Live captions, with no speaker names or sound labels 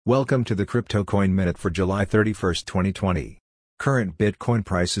Welcome to the Crypto Coin Minute for July 31, 2020. Current Bitcoin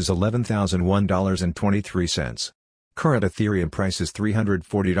price is $11,001.23. Current Ethereum price is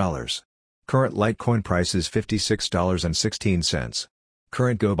 $340. Current Litecoin price is $56.16.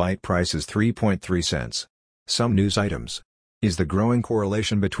 Current GoByte price is 3.3 cents. Some news items. Is the growing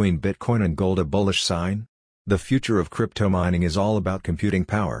correlation between Bitcoin and gold a bullish sign? The future of crypto mining is all about computing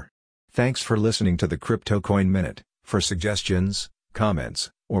power. Thanks for listening to the Crypto Coin Minute. For suggestions, comments,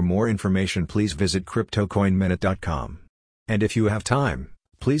 or more information, please visit CryptoCoinMinute.com. And if you have time,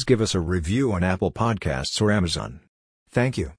 please give us a review on Apple Podcasts or Amazon. Thank you.